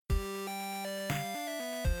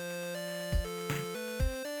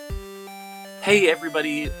Hey,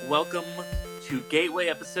 everybody, welcome to Gateway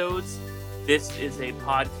Episodes. This is a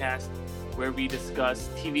podcast where we discuss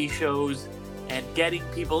TV shows and getting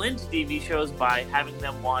people into TV shows by having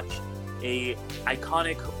them watch a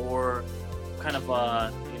iconic or kind of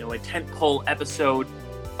a tentpole episode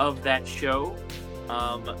of that show.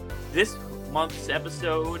 This month's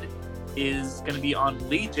episode is going to be on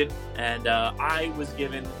Legion, and I was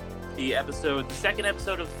given the second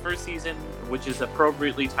episode of the first season, which is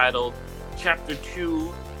appropriately titled Chapter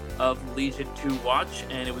 2 of Legion to watch,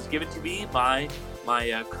 and it was given to me by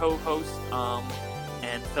my co-host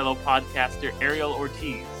and fellow podcaster Ariel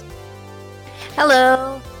Ortiz.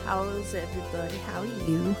 Hello, how's everybody? How are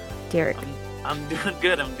you, Derek? I'm doing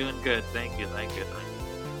good. Thank you.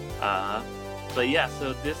 But yeah,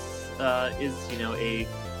 so this is a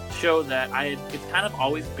show that it's kind of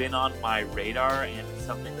always been on my radar, and it's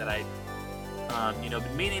something that I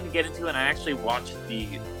been meaning to get into, and I actually watched the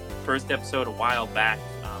first episode a while back,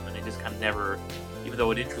 and I just kind of never, even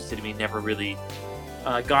though it interested me, never really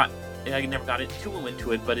I never got too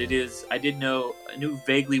into it. But I knew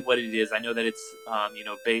vaguely what it is. I know that it's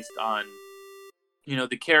based on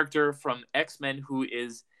the character from X-Men, who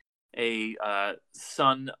is a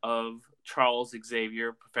son of Charles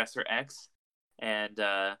Xavier, Professor X, and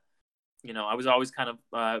I was always kind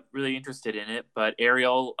of really interested in it. But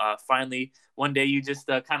Ariel, finally one day you just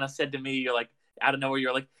kind of said to me, you're like, out of nowhere,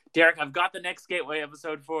 you're like, Derek, I've got the next Gateway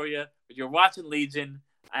episode for you. But you're watching Legion,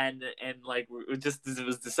 and like it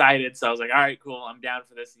was decided. So I was like, all right, cool, I'm down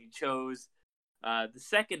for this. And you chose the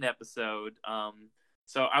second episode.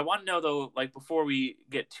 So I want to know though, like before we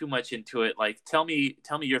get too much into it, like tell me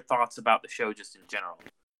your thoughts about the show just in general.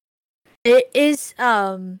 It is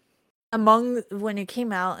among when it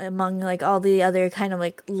came out, among like all the other kind of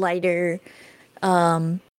like lighter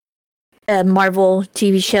Marvel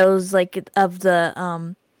TV shows, like of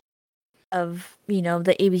the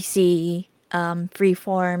the ABC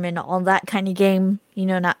Freeform and all that kind of game,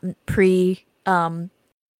 not pre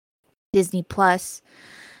Disney Plus.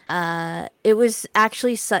 It was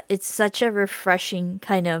actually it's such a refreshing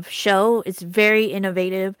kind of show. It's very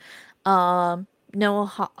innovative. Noah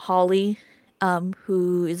Hawley,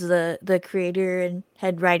 who is the creator and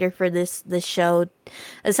head writer for this show,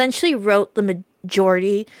 essentially wrote the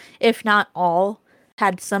majority, if not all,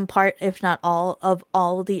 had some part, if not all, of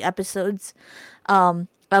all the episodes of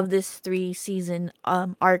this 3-season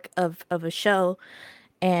arc of a show.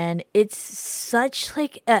 And it's such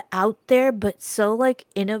like out there, but so like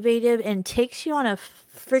innovative, and takes you on a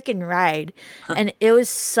freaking ride. And it was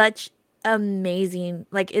such amazing.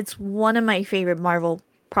 Like, it's one of my favorite Marvel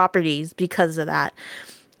properties because of that.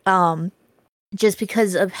 Just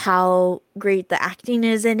because of how great the acting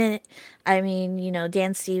is in it. I mean,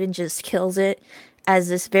 Dan Stevens just kills it as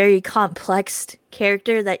this very complex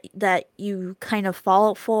character that you kind of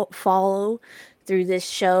follow through this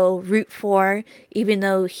show, root for, even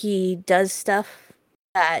though he does stuff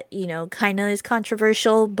that kind of is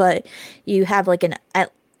controversial, but you have like an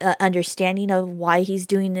understanding of why he's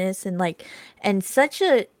doing this, and such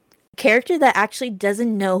a character that actually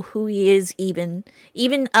doesn't know who he is, even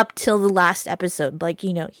up till the last episode. Like,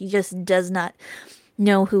 he just does not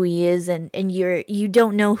know who he is, and you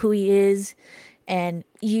don't know who he is, and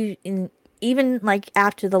even like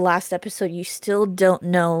after the last episode, you still don't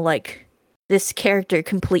know like this character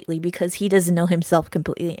completely, because he doesn't know himself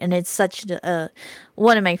completely. And it's such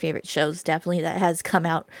one of my favorite shows, definitely, that has come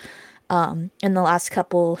out in the last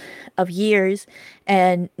couple of years.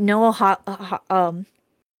 And Noah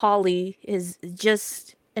Hawley is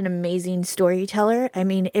just an amazing storyteller. I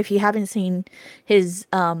mean, if you haven't seen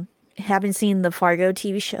the Fargo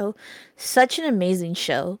TV show, such an amazing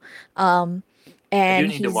show. I do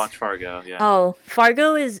need to watch Fargo. Yeah. Oh,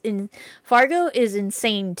 Fargo is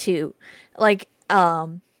insane too. Like,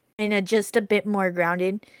 in a just a bit more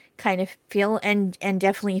grounded kind of feel, and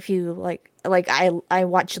definitely, if you like I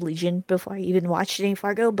watched Legion before I even watched any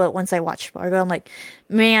Fargo, but once I watched Fargo, I'm like,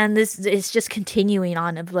 man, this is just continuing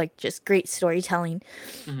on of like just great storytelling.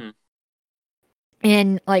 Mm-hmm.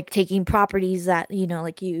 And like taking properties that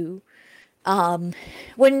like you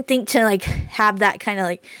wouldn't think to like have that kind of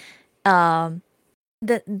like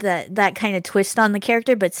that kind of twist on the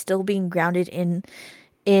character, but still being grounded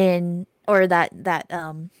in or that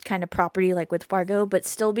kind of property, like with Fargo, but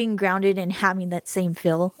still being grounded and having that same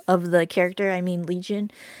feel of the character. I mean, Legion,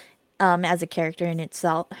 as a character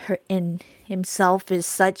in himself is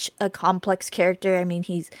such a complex character. I mean,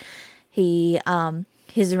 his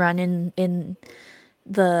run in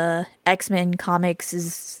the X-Men comics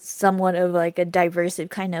is somewhat of like a diverse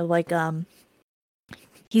kind of like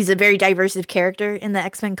he's a very diverse character in the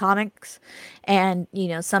X-Men comics, and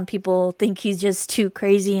some people think he's just too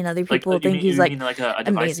crazy, and other Like people you think mean he's you like mean like a divisive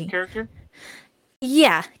amazing. character?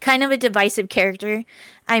 Yeah, kind of a divisive character.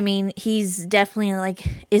 I mean, he's definitely like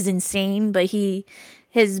is insane, but he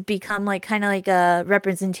has become like kind of like a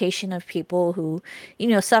representation of people who,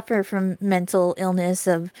 suffer from mental illness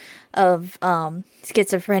of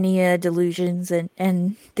schizophrenia, delusions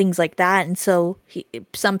and things like that. And so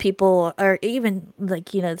some people are even like,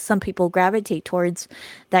 some people gravitate towards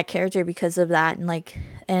that character because of that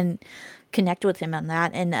and connect with him on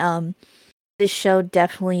that. And this show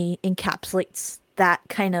definitely encapsulates that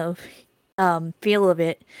kind of feel of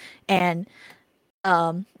it. And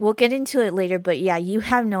we'll get into it later, but yeah, you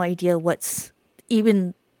have no idea what's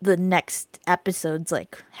even the next episodes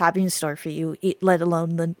like having in store for you, let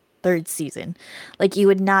alone the third season. Like you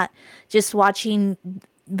would not just watching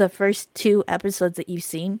the first two episodes that you've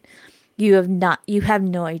seen, you have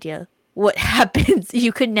no idea what happens.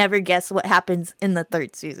 You could never guess what happens in the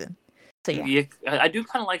third season. So yeah. Yeah, I do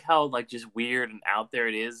kind of like how like just weird and out there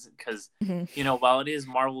it is because Hmm. while it is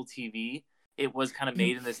Marvel TV, it was kind of Hmm.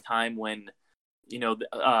 made in this time when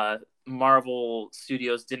Marvel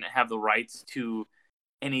Studios didn't have the rights to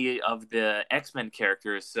any of the X-Men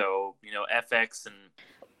characters, so FX and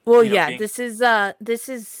Well, yeah, being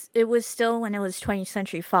it was still when it was 20th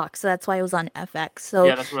Century Fox, so that's why it was on FX. So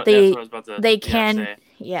yeah, that's what they I was about to they can say.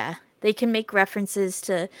 yeah, they can make references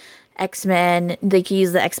to X-Men. They can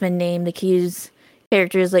use the X-Men name. They can use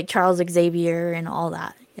characters like Charles Xavier and all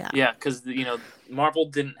that. Yeah. Yeah, because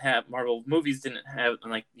Marvel movies didn't have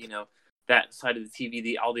like that side of the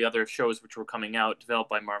TV. All the other shows which were coming out developed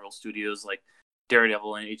by Marvel Studios like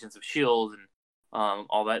Daredevil and Agents of Shield and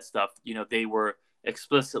all that stuff. They were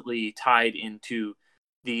explicitly tied into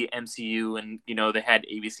the MCU, and they had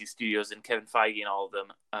ABC Studios and Kevin Feige and all of them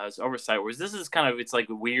as oversight. Whereas this is kind of it's like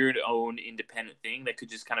a weird own independent thing that could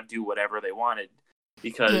just kind of do whatever they wanted Mm.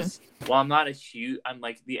 because while I'm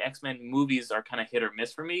like the X-Men movies are kind of hit or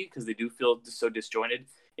miss for me because they do feel so disjointed.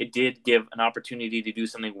 It did give an opportunity to do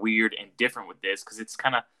something weird and different with this because it's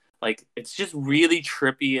kind of like it's just really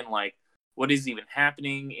trippy and like what is even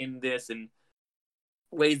happening in this and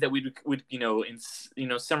ways that we would in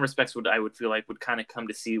some respects I would feel like would kind of come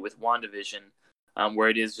to see with WandaVision, where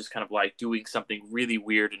it is just kind of like doing something really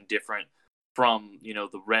weird and different from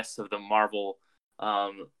the rest of the Marvel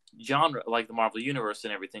um, genre, like the Marvel universe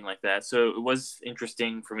and everything like that. So it was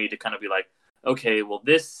interesting for me to kind of be like, okay, well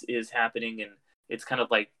this is happening and it's kind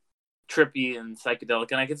of like trippy and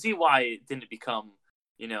psychedelic, and I can see why it didn't become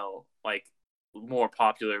like more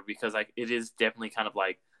popular because like it is definitely kind of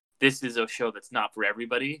like this is a show that's not for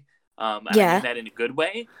everybody. And I mean Yeah. that in a good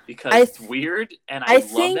way because I it's weird and I I love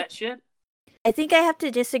think that shit. I think I have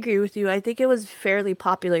to disagree with you. I think it was fairly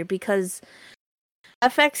popular because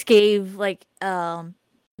FX gave like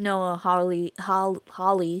Noah Holly,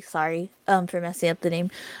 sorry, for messing up the name,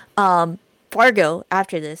 um Fargo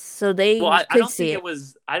after this. So Well, they I could don't think see it it.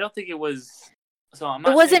 was. I don't think it was. So I'm It not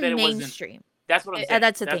saying wasn't that it wasn't. mainstream. That's what I'm saying.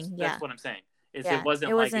 That's the That's thing. that's Yeah. what I'm saying. Is it Yeah. It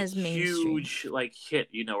wasn't like wasn't a as mainstream. huge like hit,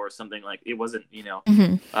 or something like it wasn't,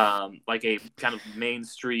 Hmm. like a kind of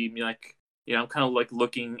mainstream like I'm kind of like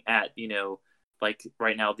looking at like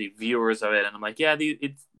right now the viewers of it, and I'm like, yeah, the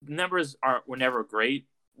its numbers were never great.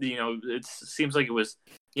 It seems like it was,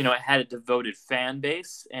 it had a devoted fan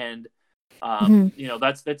base, and Hmm.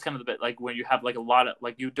 that's kind of the bit like when you have like a lot of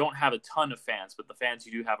like you don't have a ton of fans, but the fans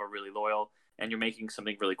you do have are really loyal, and you're making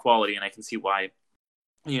something really quality, and I can see why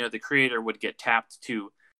the creator would get tapped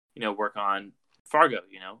to work on Fargo,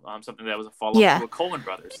 something that was a follow up Yeah. to a Coen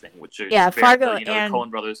Brothers thing, which is Yeah. very Fargo the and Coen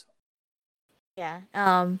Brothers.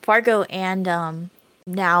 Fargo and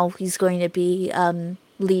now he's going to be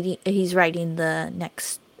leading. He's writing the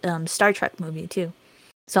next Star Trek movie too.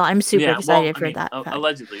 So I'm super Yeah, well, excited I for mean, that fact.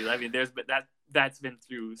 allegedly, I mean, there's but that's been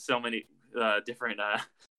through so many different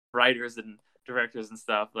writers and directors and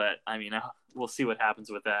stuff. But I mean, we'll see what happens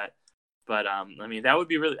with that. But I mean, that would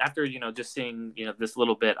be really after just seeing this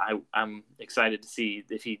little bit. I'm excited to see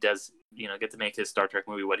if he does get to make his Star Trek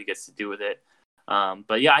movie, what he gets to do with it.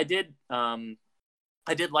 But yeah, I did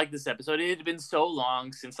like this episode. It had been so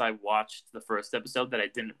long since I watched the first episode that I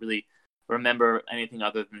didn't really remember anything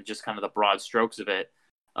other than just kind of the broad strokes of it.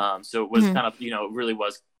 So it was Mhm. kind of, it really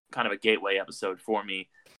was kind of a gateway episode for me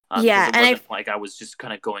because Yeah, it and wasn't like I was just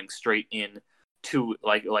kind of going straight in to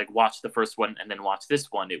like watch the first one and then watch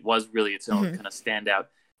this one. It was really its own mhm. kind of standout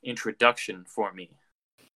introduction for me.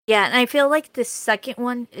 Yeah, and I feel like the second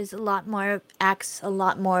one is acts a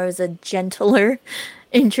lot more as a gentler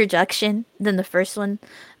introduction than the first one.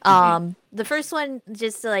 Hmm. The first one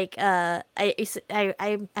just like I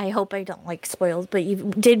hope I don't like spoiled, but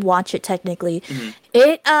you did watch it technically. Hmm.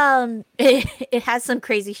 It has some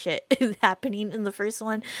crazy shit happening in the first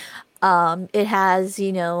one. It has,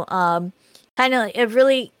 kind of like a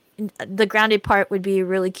really the grounded part would be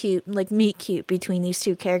really cute, like meet cute between these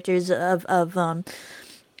two characters of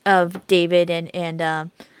David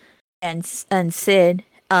and Sid.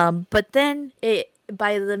 But then it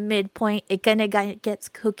by the midpoint, it kind of gets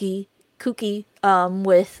kooky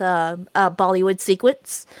with a Bollywood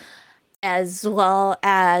sequence, as well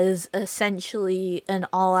as essentially an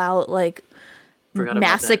all out like Forgot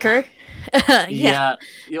about that. massacre. Yeah,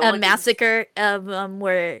 Yeah, a like it's massacre of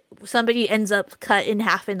where somebody ends up cut in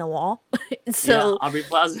half in the wall. yeah, So, Aubrey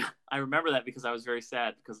Plaza. I remember that because I was very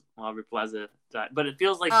sad because Aubrey Plaza died. But it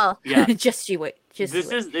feels like oh, yeah, just you wait, just you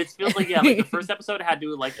this is wait. it feels like yeah, like the first episode had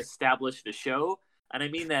to like establish the show, and I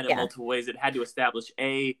mean that in Yeah, multiple ways. It had to establish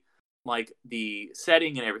like the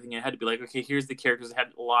setting and everything. It had to be like, okay, here's the characters. It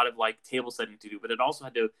had a lot of like table setting to do, but it also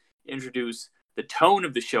had to introduce the tone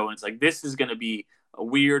of the show. And it's like this is going to be a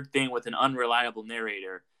weird thing with an unreliable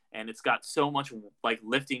narrator, and it's got so much like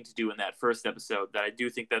lifting to do in that first episode that I do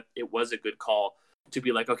think that it was a good call to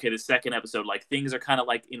be like, okay, the second episode, like things are kind of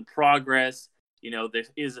like in progress. There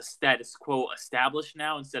is a status quo established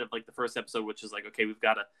now instead of like the first episode, which is like, okay, we've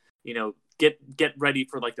got to, get ready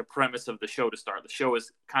for like the premise of the show to start. The show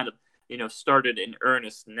is kind of, started in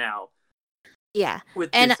earnest now yeah, with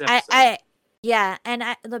and this episode. yeah, and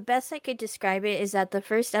the best I could describe it is that the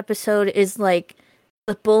first episode is like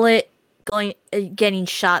the bullet getting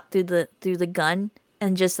shot through the gun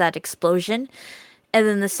and just that explosion. And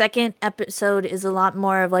then the second episode is a lot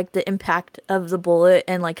more of like the impact of the bullet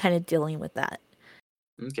and like kind of dealing with that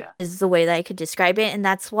Okay. is the way that I could describe it. And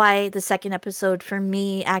that's why the second episode for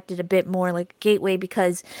me acted a bit more like a gateway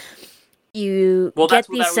because you Well, that's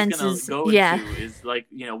get what these I was gonna senses. go Yeah. into is like,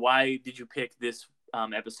 why did you pick this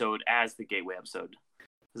episode as the gateway episode?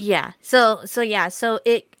 Yeah. So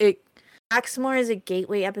it acts more as a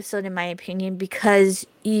gateway episode in my opinion because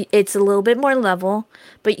it's a little bit more level,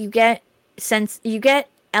 but you get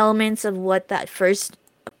elements of what that first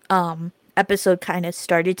episode kind of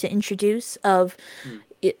started to introduce Hmm.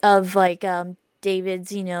 of like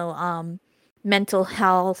David's mental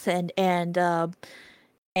health and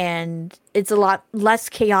it's a lot less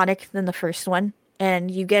chaotic than the first one, and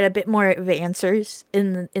you get a bit more of answers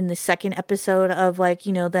in the second episode of like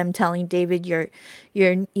them telling David you're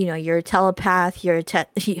a telepath, you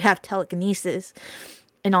have telekinesis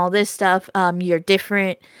and all this stuff. You're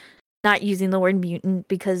different, not using the word mutant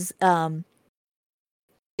because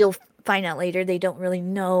you'll find out later they don't really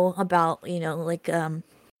know about like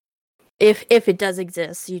if it does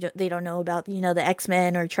exist. They don't know about the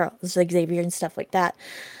X-Men or Charles Xavier and stuff like that,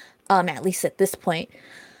 at least at this point.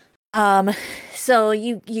 um so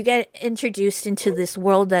you get introduced into this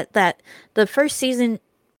world that the first season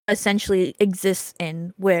essentially exists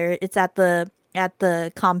in, where it's at the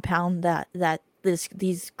compound that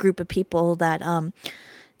these group of people that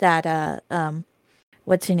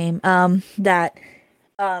what's her name that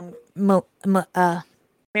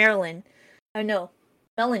Marilyn, oh no,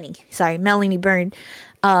 Melanie, sorry, Melanie Byrne,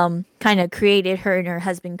 kind of created, her and her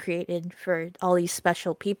husband created for all these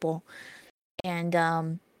special people.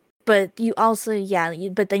 And but you also,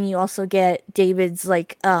 but then you also get David's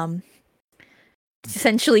like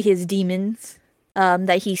essentially his demons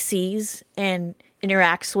that he sees and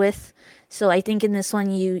interacts with. So I think in this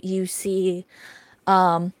one you see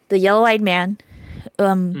the yellow-eyed man,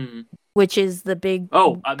 um Hmm. which is the big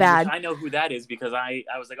Oh, which bad. I know who that is because I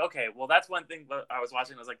was like, okay, well, that's one thing that I was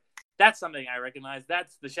watching. I was like, that's something I recognize.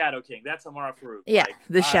 That's the Shadow King. That's Amara Farouk. Yeah, Like,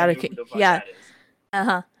 the I Shadow knew who King. the fuck Yeah. that is.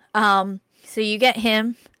 Uh-huh. So you get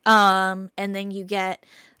him, and then you get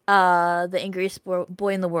the angriest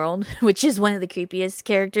boy in the world, which is one of the creepiest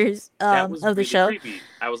characters That was of the really show. creepy.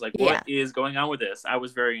 I was like, what Yeah. is going on with this? I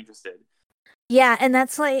was very interested. Yeah, and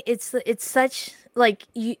that's like it's such like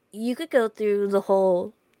you could go through the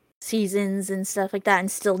whole seasons and stuff like that and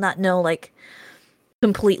still not know like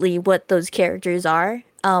completely what those characters are.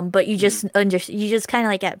 But you Hmm. just you just kind of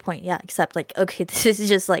like at a point, yeah, accept like, okay, this is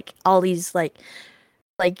just like all these like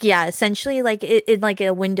yeah, essentially like it like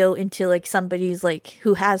a window into like somebody's like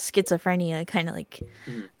who has schizophrenia, kind of like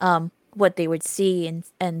Hmm. what they would see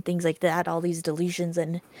and things like that, all these delusions.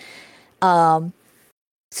 And um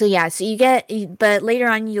so yeah, so but later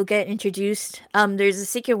on you'll get introduced. There's a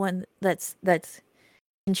secret one that's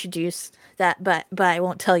introduced, that but I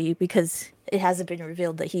won't tell you because it hasn't been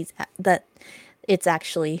revealed that it's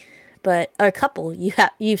actually, but a couple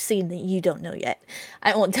you've seen that you don't know yet.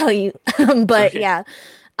 I won't tell you, but Okay. yeah.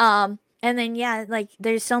 And then yeah, like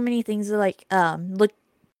there's so many things that like look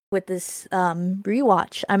with this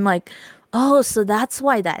rewatch. I'm like, oh, so that's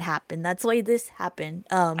why that happened. That's why this happened.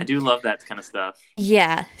 I do love that kind of stuff.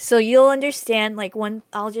 Yeah. So you'll understand like when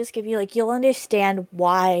I'll just give you like you'll understand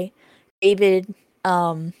why David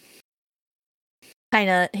um kind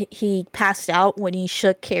of he passed out when he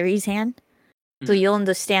shook Carrie's hand. So Mhm. you'll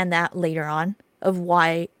understand that later on of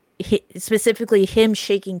why specifically him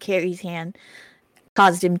shaking Carrie's hand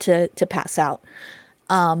caused him to pass out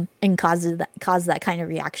and caused that kind of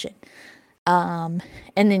reaction. And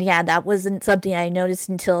then yeah, that wasn't something I noticed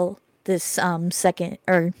until this second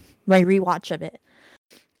or my rewatch of it.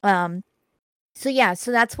 Um so yeah,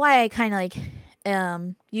 so that's why I kind of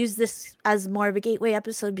like use this as more of a gateway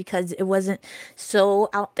episode because it wasn't so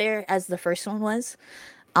out there as the first one was.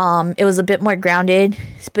 It was a bit more grounded,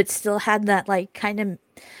 but still had that like kind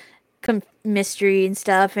of mystery and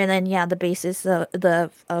stuff. And then yeah, the basis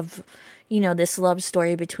of you know this love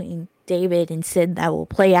story between David and Sid that will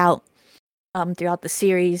play out throughout the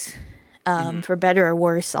series, Mhm. for better or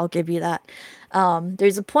worse. I'll give you that.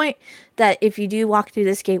 There's a point that if you do walk through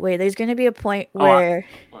this gateway, there's going to be a point Oh, where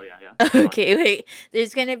well, yeah, yeah. Go on. okay, wait.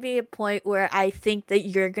 There's going to be a point where I think that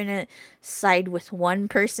you're going to side with one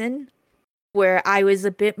person where I was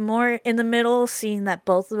a bit more in the middle, seeing that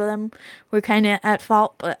both of them were kind of at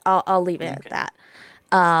fault, but I'll leave it at Okay. that.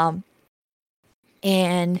 Um,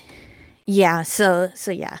 and yeah, so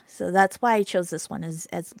that's why I chose this one as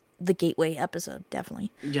the gateway episode,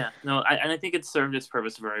 definitely. Yeah, no, and I think it served its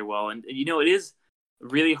purpose very well. And it is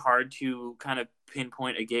really hard to kind of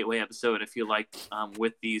pinpoint a gateway episode. I feel like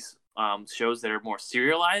with these shows that are more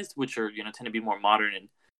serialized, which are tend to be more modern, and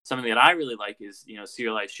something that I really like is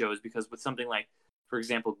serialized shows because with something like, for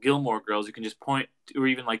example, Gilmore Girls, you can just point to, or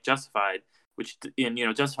even like Justified, which in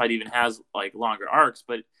Justified even has like longer arcs,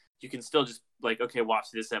 but you can still just like okay, watch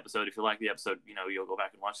this episode if you like the episode, you'll go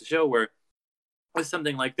back and watch the show where with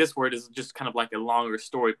something like this where it is just kind of like a longer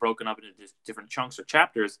story broken up into different chunks or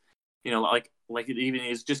chapters, like it even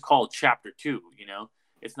is just called chapter 2.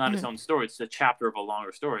 It's not its Mhm. own story, it's a chapter of a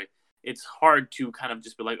longer story. It's hard to kind of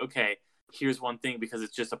just be like, okay, here's one thing because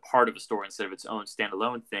it's just a part of a story instead of its own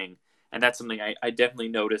standalone thing. And that's something I definitely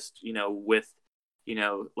noticed with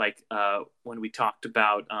like when we talked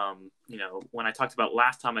about when I talked about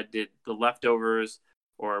last time I did the leftovers,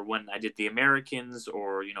 or when I did The Americans,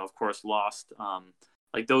 or of course Lost.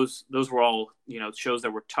 Like those were all shows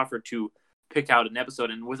that were tougher to pick out an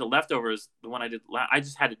episode. And with The Leftovers, the one I did, I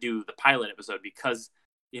just had to do the pilot episode because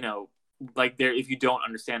you know like there, if you don't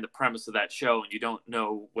understand the premise of that show and you don't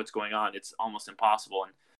know what's going on, it's almost impossible.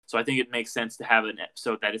 And so I think it makes sense to have an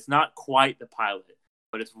episode that it's not quite the pilot,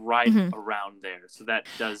 but it's right Mhm. around there. So that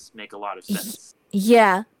does make a lot of sense.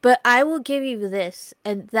 Yeah, but I will give you this,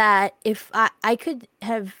 and that if I could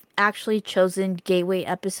have actually chosen gateway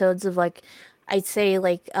episodes of like I'd say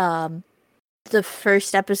like the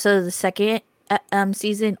first episode of the second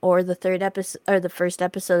season or the third episode or the first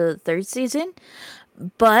episode of the third season,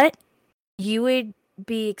 but you would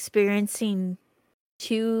be experiencing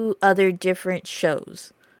two other different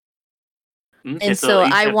shows. Okay, And so so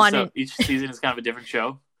each I episode, wanted each season is kind of a different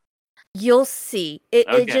show. you'll see. It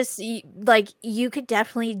Okay. just like you could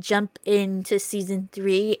definitely jump into season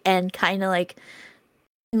 3 and kind of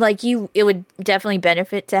like you it would definitely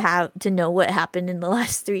benefit to have to know what happened in the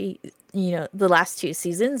last 3, the last 2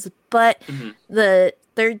 seasons, but Hmm. the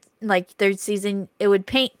third season it would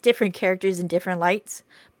paint different characters in different lights,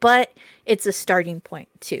 but it's a starting point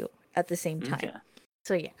too at the same time. Okay.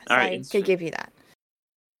 So yeah, All so right. I could Interesting. give you that.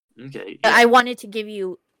 Okay. But Yeah. I wanted to give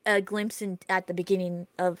you a glimpse at the beginning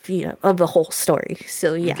of of the whole story.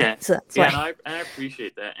 So yeah, Okay. so that's Yeah. No, why. I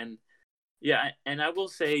appreciate that, and yeah, and I will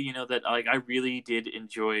say, that like I really did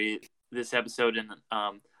enjoy this episode, and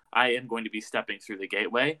I am going to be stepping through the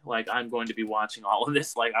gateway. Like I'm going to be watching all of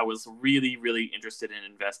this. Like I was really, really interested and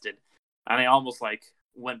invested, and I almost like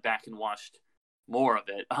went back and watched more of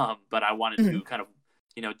it. But I wanted Mhm. to kind of,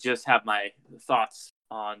 just have my thoughts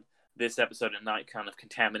on this episode and not kind of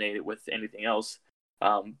contaminate it with anything else.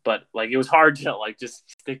 But like it was hard to like just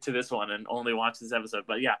stick to this one and only watch this episode.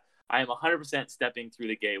 But yeah, I am 100% stepping through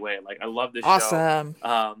the gateway. Like I love this show. Awesome.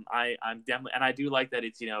 I'm definitely, and I do like that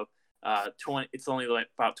it's 20. It's only like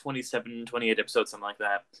about 27, 28 episodes, something like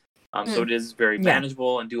that. So Mm. it is very Yeah.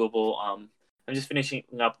 manageable and doable. I'm just finishing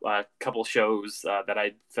up a couple shows that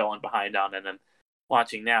I fell in behind on, and I'm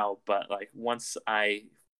watching now. But like once I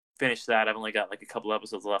finish that, I've only got like a couple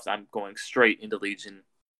episodes left. I'm going straight into Legion,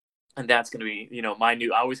 and that's going to be my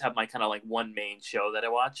new. I always have my kind of like one main show that I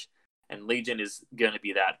watch, and Legion is gonna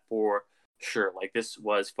be that for sure. Like, this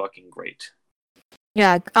was fucking great.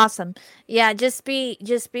 Yeah, awesome. Yeah, just be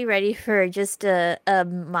ready for just a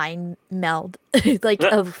mind meld like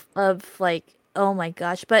of like, oh my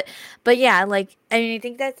gosh. But yeah, like, I mean, I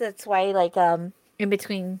think that's why, like, in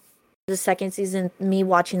between the second season, me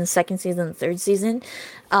watching the second season and third season,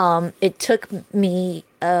 it took me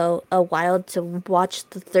a while to watch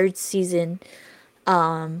the third season,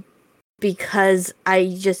 um because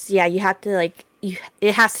I just, yeah, you have to, like,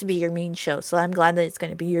 it has to be your main show. So I'm glad that it's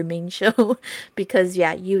going to be your main show because,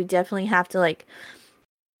 yeah, you definitely have to, like,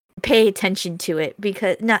 pay attention to it,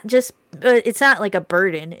 because not just it's not like a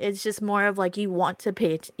burden. It's just more of like, you want to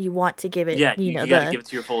pay it, you want to give it, Yeah, you know, you got to give it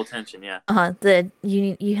to your full attention. Yeah. the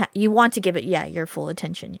you want to give it, yeah, your full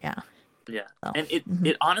attention. Yeah. Yeah, So, and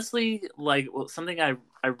it honestly, like, well, something I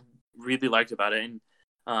really liked about it,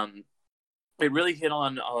 and it really hit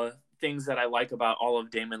on things that I like about all of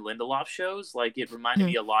Damon Lindelof's shows. Like, it reminded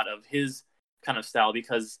me a lot of his kind of style,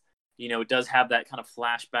 because it does have that kind of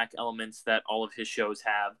flashback elements that all of his shows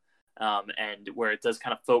have, and where it does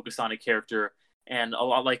kind of focus on a character, and a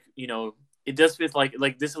lot, like, it does feel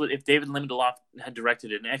like this was, if David Lindelof had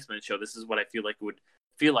directed an X-Men show, this is what I feel like it would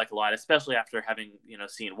feel like a lot, especially after having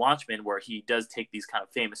seen Watchmen, where he does take these kind of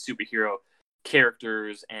famous superhero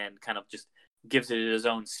characters and kind of just gives it his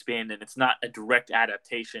own spin, and it's not a direct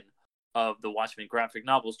adaptation of the Watchmen graphic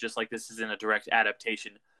novels, just like this isn't a direct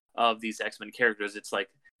adaptation of these X-Men characters. It's like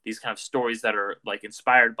these kind of stories that are, like,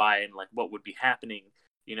 inspired by, and like what would be happening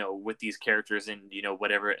with these characters in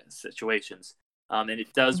whatever situations, and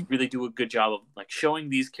it does really do a good job of, like, showing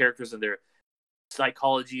these characters and their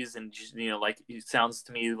psychologies, and just, like, it sounds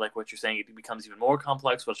to me like what you're saying, it becomes even more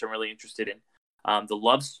complex, which I'm really interested in. The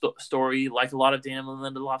love story, like a lot of Damon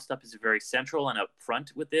Lindelof stuff, is very central and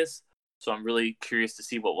upfront with this, so I'm really curious to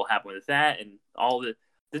see what will happen with that, and all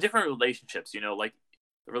the different relationships, like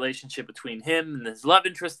the relationship between him and his love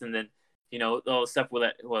interest, and then all the stuff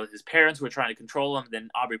with his parents who are trying to control him, and then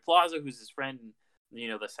Aubrey Plaza, who's his friend,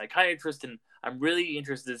 and the psychiatrist, and I'm really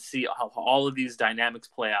interested to see how all of these dynamics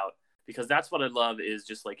play out, because that's what I love, is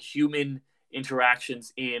just, like, human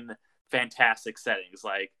interactions in fantastic settings.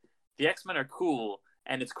 Like, the X-Men are cool,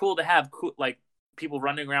 and it's cool to have like, people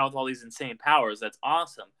running around with all these insane powers. That's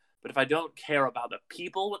awesome. But if I don't care about the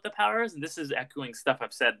people with the powers, and this is echoing stuff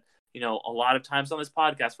I've said, a lot of times on this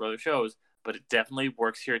podcast for other shows, but it definitely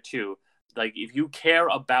works here too. Like, if you care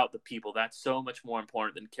about the people, that's so much more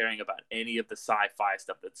important than caring about any of the sci-fi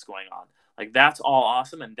stuff that's going on. Like, that's all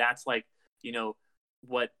awesome, and that's, like,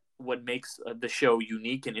 what makes the show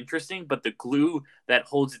unique and interesting, but the glue that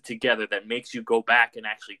holds it together, that makes you go back and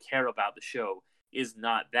actually care about the show, is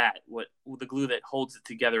not that. What the glue that holds it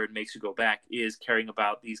together and makes you go back is caring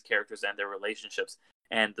about these characters and their relationships,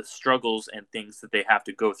 and the struggles and things that they have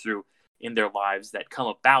to go through in their lives that come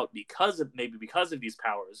about because of these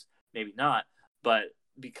powers, maybe not, but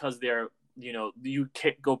because they're, you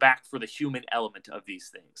can't go back for the human element of these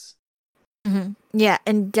things. Yeah,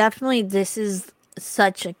 and definitely this is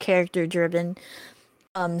such a character driven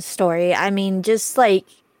story. I mean, just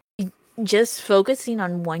focusing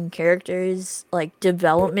on one character's, like,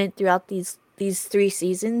 development throughout these 3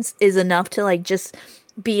 seasons is enough to, like, just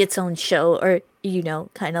be its own show, or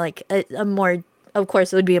kind of like a more, of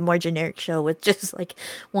course it would be a more generic show with just, like,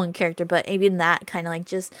 one character, but even that kind of, like,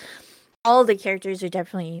 just all the characters are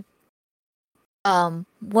definitely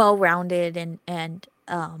well rounded, and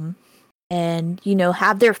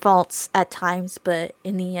have their faults at times, but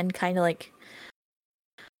in the end kind of, like,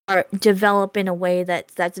 are develop in a way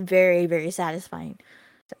that's very, very satisfying.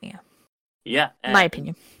 So Yeah, my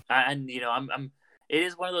opinion. And I'm it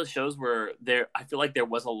is one of those shows where I feel like there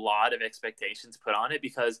was a lot of expectations put on it,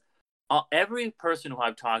 because every person who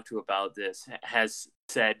I've talked to about this has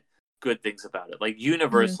said good things about it, like,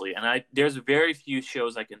 universally. And there's very few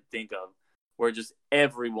shows I can think of where just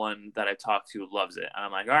everyone that I've talked to loves it, and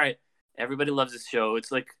I'm like, all right, everybody loves this show.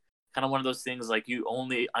 It's like kind of one of those things, like,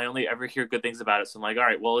 I only ever hear good things about it, so I'm like, all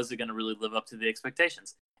right, well, is it going to really live up to the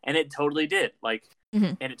expectations? And it totally did. Like,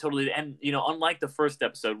 and it totally, and unlike the first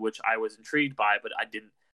episode, which I was intrigued by, but I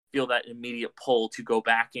didn't feel that immediate pull to go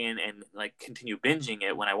back in and, like, continue binging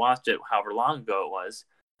it when I watched it, however long ago it was.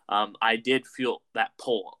 I did feel that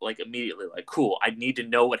pull, like, immediately, like, cool, I need to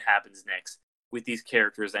know what happens next with these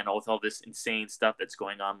characters, and with all this insane stuff that's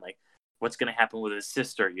going on. Like, what's going to happen with his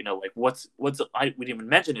sister? Like, we didn't even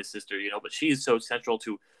mention his sister, but she is so central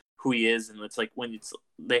to who he is. And it's like, when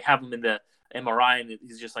they have him in the MRI, and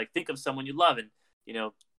he's just like, think of someone you love, and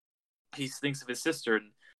he thinks of his sister,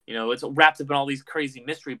 and it's wrapped up in all these crazy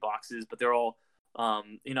mystery boxes, but they're all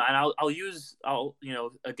You know, and I'll you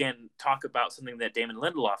know, again talk about something that Damon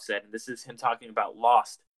Lindelof said, and this is him talking about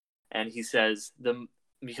Lost, and he says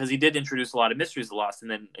because he did introduce a lot of mysteries to Lost,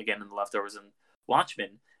 and then again in The Leftovers and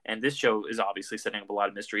Watchmen, and this show is obviously setting up a lot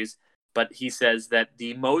of mysteries, but he says that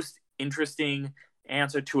the most interesting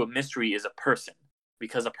answer to a mystery is a person,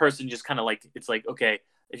 because a person just kind of like, it's like, okay,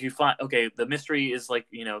 if you find, okay, the mystery is like,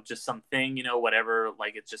 you know, just something, you know, whatever,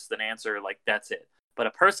 like it's just an answer, like that's it. But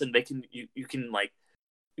a person, they can, you can like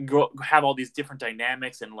go have all these different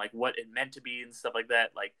dynamics and like what it meant to be and stuff like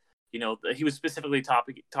that. Like, you know, he was specifically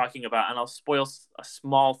talking about, and I'll spoil a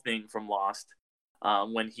small thing from Lost,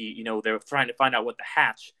 when he, you know, they're trying to find out what the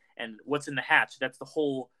hatch and what's in the hatch. That's the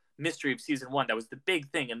whole mystery of season 1. That was the big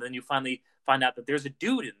thing, and then you finally find out that there's a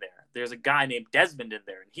dude in there. There's a guy named Desmond in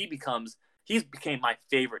there, and he's became my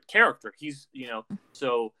favorite character. He's, you know,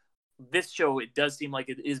 so this show, it does seem like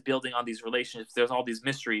it is building on these relationships. There's all these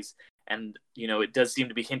mysteries, and you know, it does seem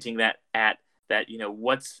to be hinting that you know,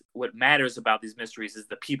 what matters about these mysteries is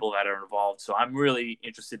the people that are involved. So I'm really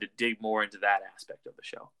interested to dig more into that aspect of the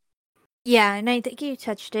show. Yeah, and I think you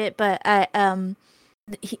touched it, but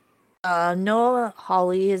Noah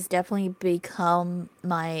Hawley has definitely become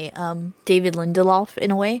my David Lindelof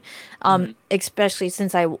in a way. Especially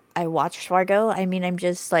since I watched Fargo. I mean, I'm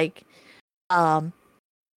just like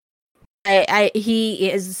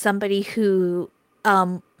he is somebody who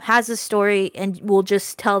has a story and will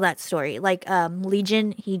just tell that story. Like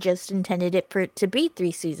Legion, he just intended it to be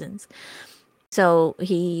 3 seasons. So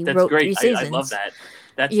he wrote great. 3 seasons. I love that.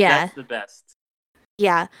 That's the best.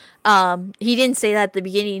 Yeah. He didn't say that at the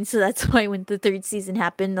beginning, so that's why when the 3rd season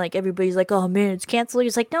happened, like everybody's like, "Oh man, it's canceled."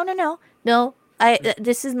 He's like, "No.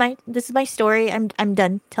 This is my story. I'm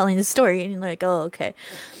done telling the story." And you're like, "Oh, okay."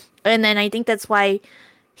 And then I think that's why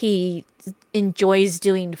he enjoys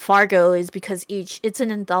doing Fargo, is because it's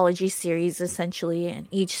an anthology series essentially, and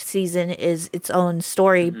each season is its own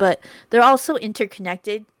story, but they're also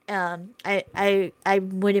interconnected. I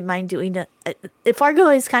wouldn't mind doing that. Fargo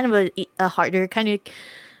is kind of a harder kind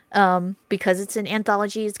of because it's an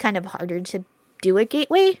anthology. It's kind of harder to do a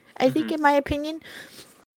gateway, I think, in my opinion.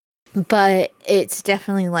 But it's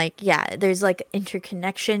definitely like, yeah, there's like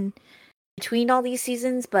interconnection between all these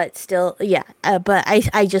seasons, but still, yeah. But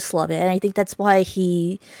I just love it, and I think that's why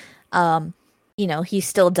he, you know, he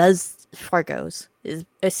still does Fargo's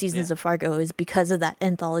seasons of Fargo, is because of that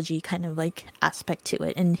anthology kind of like aspect to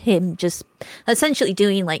it, and him just essentially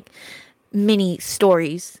doing like mini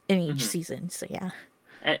stories in each season. So yeah.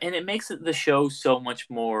 And it makes the show so much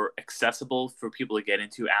more accessible for people to get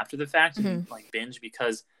into after the fact and like binge,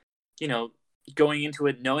 because, you know, going into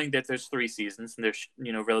it knowing that there's 3 seasons and there's,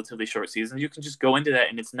 you know, relatively short seasons, you can just go into that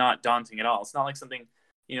and it's not daunting at all. It's not like something,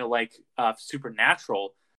 you know, like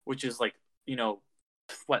Supernatural, which is like, you know,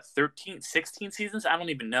 what, 13, 16 seasons? I don't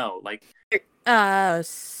even know. Like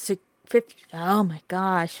 15, oh my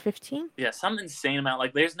gosh, 15? Yeah, some insane amount.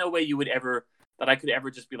 Like there's no way that I could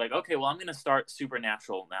ever just be like, okay, well, I'm going to start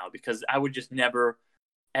Supernatural now, because I would just never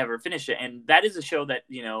ever finish it. And that is a show that,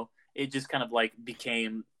 you know, it just kind of like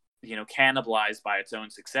became, you know, cannibalized by its own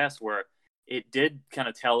success, where it did kind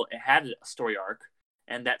of it had a story arc,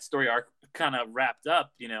 and that story arc kind of wrapped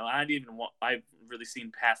up. You know, I've really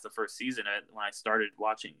seen past the first season when I started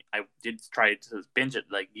watching. I did try to binge it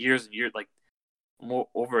like years and years, like more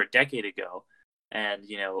over a decade ago, and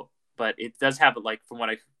you know, but it does have, like, from what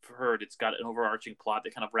I've heard, it's got an overarching plot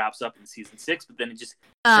that kind of wraps up in season 6, but then it just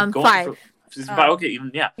kept going 5. Season 5. Okay,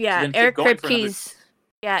 even yeah. So Eric Kripke's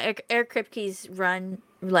Eric Kripke's run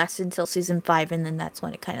lasts until season 5, and then that's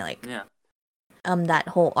when it kind of like that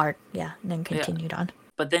whole arc and then continued on.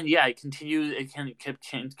 But then it continued. It can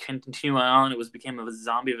continue on. It became a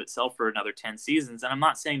zombie of itself for another 10 seasons. And I'm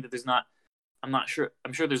not saying that there's not. I'm not sure.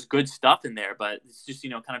 I'm sure there's good stuff in there, but it's just, you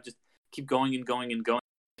know, kind of just keep going and going and going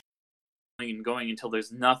and going until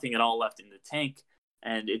there's nothing at all left in the tank,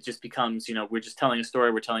 and it just becomes, you know, we're just telling a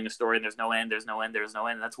story. We're telling a story, and there's no end. There's no end. There's no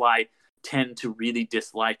end. And that's why I tend to really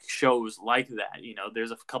dislike shows like that. You know,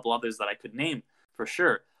 there's a couple others that I could name for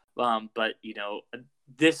sure, but you know,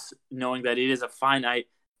 this, knowing that it is a finite,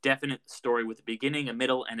 definite story with a beginning, a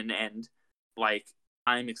middle, and an end, like,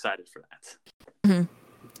 I'm excited for that.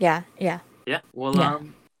 Yeah.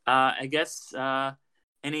 Well, I guess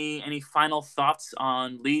any final thoughts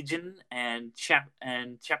on Legion and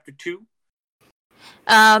chapter 2?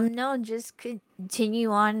 No, just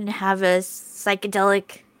continue on and have a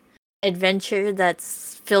psychedelic adventure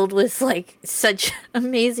that's filled with like such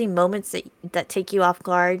amazing moments that take you off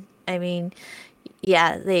guard. I mean,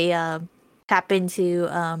 yeah, they tap into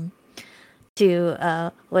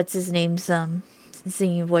what's his name's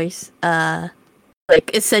singing voice,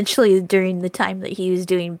 like essentially during the time that he was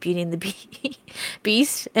doing Beauty and the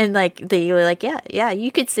Beast, and like they were like, yeah,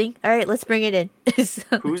 you could sing. All right, let's bring it in. Who's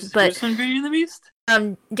from Beauty and the Beast?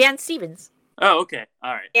 Dan Stevens. Oh, okay,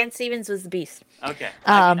 all right. Dan Stevens was the Beast. Okay.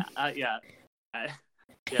 Yeah.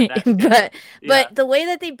 But the way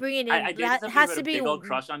that they bring it in, I did that has to be a big old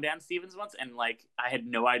crush on Dan Stevens once, and like I had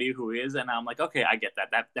no idea who he is, and I'm like, okay, I get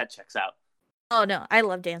that. That checks out. Oh no, I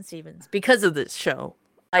love Dan Stevens because of this show.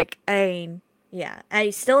 Like, yeah,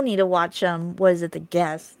 I still need to watch was it The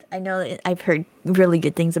Guest? I know I've heard really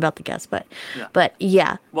good things about The Guest, but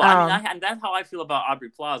yeah. Well, I mean, and that's how I feel about Aubrey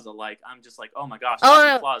Plaza. Like, I'm just like, oh my gosh,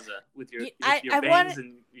 Aubrey Plaza with your bangs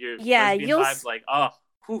and your lesbian vibes. Like,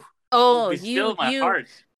 still my heart.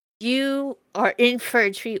 You are in for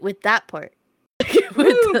a treat with that part.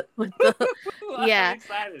 Yeah,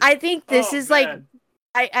 I think this is like.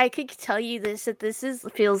 I could tell you that this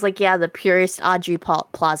feels like the purest Aubrey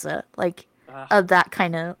Plaza, like of that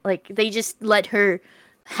kind of, like they just let her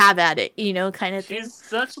have at it, kind of thing. She's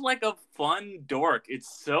such like a fun dork.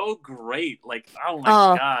 It's so great. Like,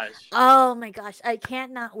 oh my gosh, I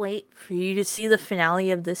cannot wait for you to see the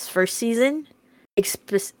finale of this first season.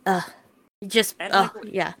 Yeah. And I love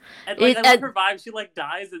her vibe. She like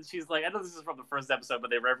dies, and she's like, I know this is from the first episode,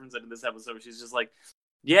 but they reference it in this episode. She's just like,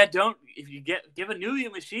 yeah, if you give a newbie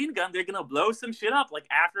a machine gun, they're gonna blow some shit up. Like,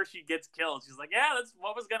 after she gets killed, she's like, yeah, that's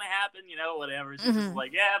what was gonna happen, whatever. She's just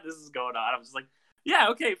like, yeah, this is going on. I'm just like, yeah,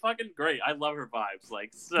 okay, fucking great. I love her vibes,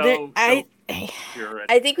 like I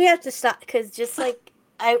think we have to stop, because just like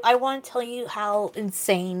I want to tell you how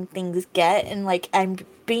insane things get, and like I'm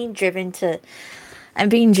being driven to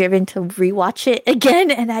rewatch it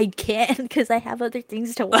again, and I can't because I have other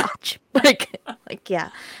things to watch. like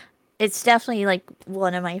yeah. It's definitely like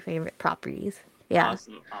one of my favorite properties. Yeah.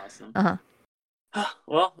 Awesome.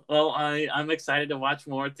 Well, I'm excited to watch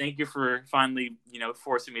more. Thank you for finally,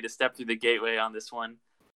 forcing me to step through the gateway on this one.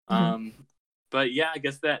 But yeah, I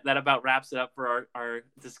guess that about wraps it up for our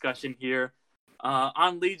discussion here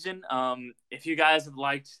on Legion. If you guys have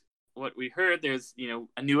liked what we heard, there's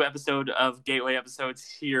a new episode of Gateway episodes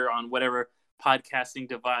here on whatever podcasting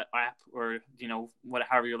device app, or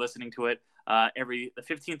however you're listening to it. The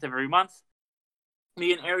 15th of every month.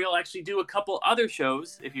 Me and Ariel actually do a couple other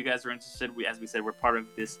shows. If you guys are interested, as we said, we're part of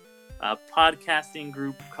this podcasting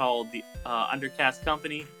group called the Undercast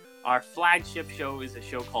Company. Our flagship show is a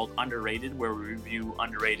show called Underrated, where we review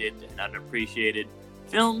underrated and underappreciated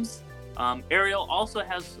films. Ariel also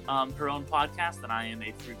has her own podcast that I am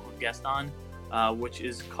a frequent guest on, which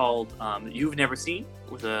is called You've Never Seen,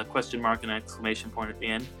 with a question mark and an exclamation point at the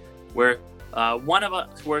end, where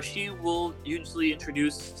where she will usually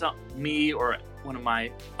introduce me or one of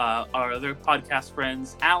our other podcast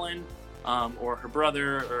friends, Alan, or her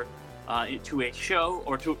brother, or to a show,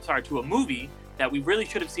 or to a movie that we really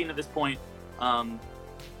should have seen at this point.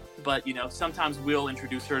 But sometimes we'll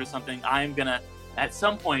introduce her to something. I'm gonna at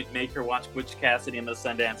some point make her watch Butch Cassidy and the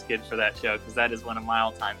Sundance Kid for that show, because that is one of my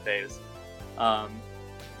all-time faves.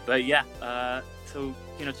 But yeah, so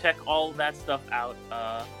check all that stuff out.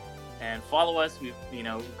 And follow us. We've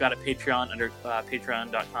got a Patreon under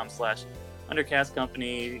patreon.com/Undercast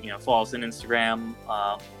Company. Follow us on Instagram,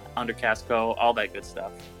 UndercastCo, all that good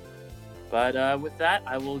stuff. But with that,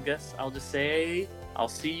 I'll just say I'll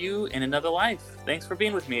see you in another life. Thanks for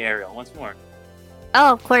being with me, Ariel, once more.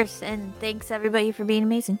 Oh, of course, and thanks everybody for being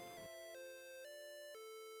amazing.